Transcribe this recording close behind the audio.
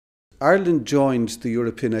Ireland joined the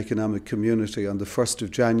European Economic Community on the 1st of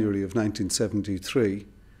January of 1973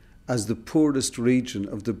 as the poorest region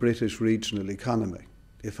of the British regional economy,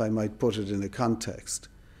 if I might put it in a context.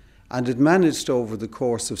 And it managed over the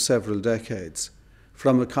course of several decades,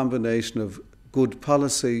 from a combination of good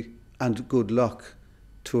policy and good luck,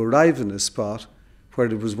 to arrive in a spot where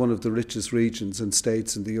it was one of the richest regions and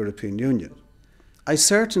states in the European Union. I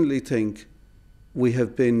certainly think we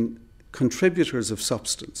have been contributors of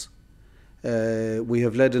substance. We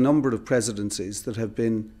have led a number of presidencies that have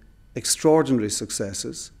been extraordinary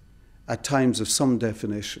successes, at times of some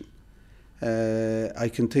definition. I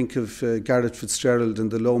can think of Garret FitzGerald and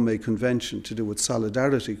the Lomé Convention to do with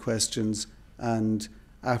solidarity questions and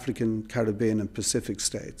African, Caribbean and Pacific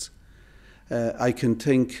states. I can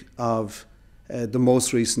think of the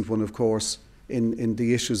most recent one, of course, in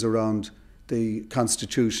the issues around the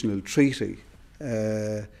constitutional treaty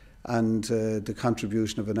and the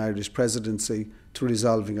contribution of an Irish presidency to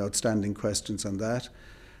resolving outstanding questions on that.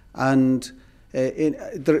 And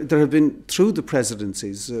there have been, through the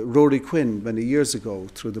presidencies, Rory Quinn many years ago,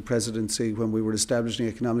 through the presidency when we were establishing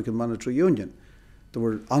Economic and Monetary Union, there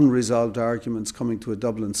were unresolved arguments coming to a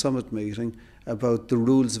Dublin Summit meeting about the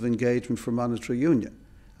rules of engagement for monetary union,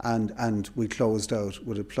 and we closed out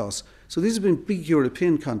with a plus. So these have been big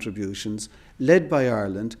European contributions led by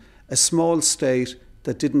Ireland, a small state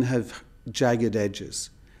that didn't have jagged edges.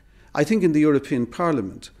 I think in the European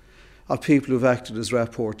Parliament, of people who've acted as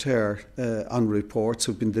rapporteur on reports,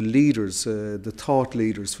 who've been the leaders, the thought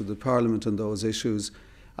leaders for the Parliament on those issues,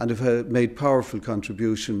 and have made powerful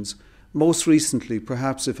contributions. Most recently,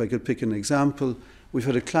 perhaps if I could pick an example, we've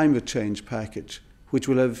had a climate change package, which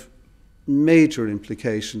will have major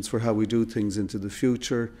implications for how we do things into the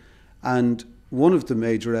future. And one of the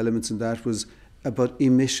major elements in that was about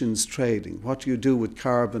emissions trading. What do you do with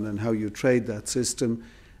carbon and how you trade that system?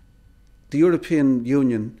 The European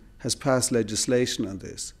Union has passed legislation on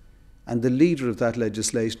this, and the leader of that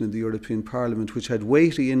legislation in the European Parliament, which had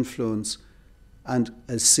weighty influence and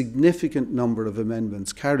a significant number of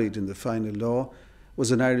amendments carried in the final law,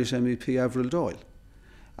 was an Irish MEP, Avril Doyle.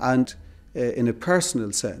 And in a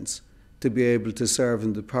personal sense, to be able to serve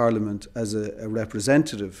in the Parliament as a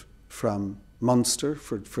representative from Munster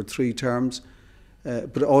for 3 terms,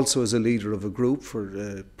 but also as a leader of a group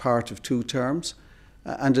for part of 2 terms,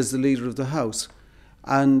 and as the leader of the House.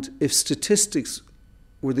 And if statistics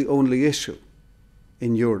were the only issue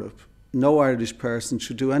in Europe, no Irish person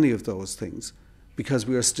should do any of those things, because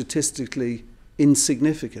we are statistically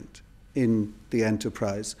insignificant in the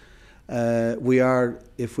enterprise. We are,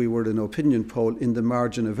 if we were an opinion poll, in the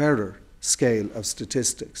margin of error scale of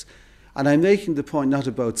statistics. And I'm making the point not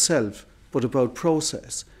about self, but about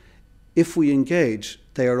process. If we engage,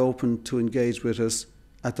 they are open to engage with us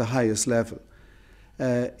at the highest level.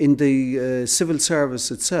 In the civil service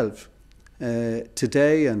itself,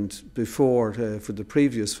 today and before, for the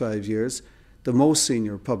previous 5 years, the most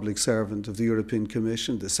senior public servant of the European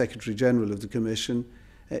Commission, the Secretary General of the Commission,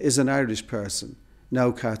 is an Irish person,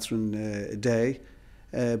 now Catherine Day,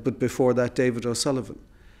 but before that David O'Sullivan.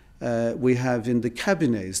 We have in the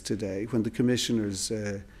cabinets today, when the commissioners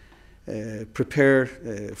prepare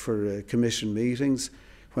for commission meetings,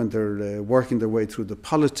 when they're working their way through the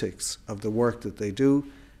politics of the work that they do,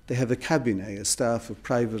 they have a cabinet, a staff of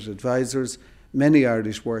private advisors. Many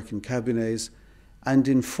Irish work in cabinets, and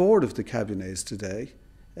in 4 of the cabinets today,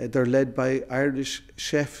 they're led by Irish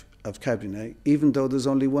chef of cabinet, even though there's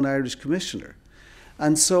only 1 Irish commissioner.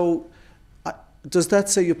 And so, does that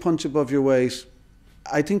say you punch above your weight?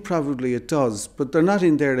 I think probably it does, but they're not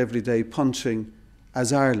in there every day punching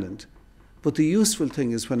as Ireland. But the useful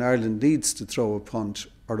thing is when Ireland needs to throw a punch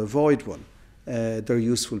or avoid one, they're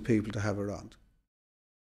useful people to have around.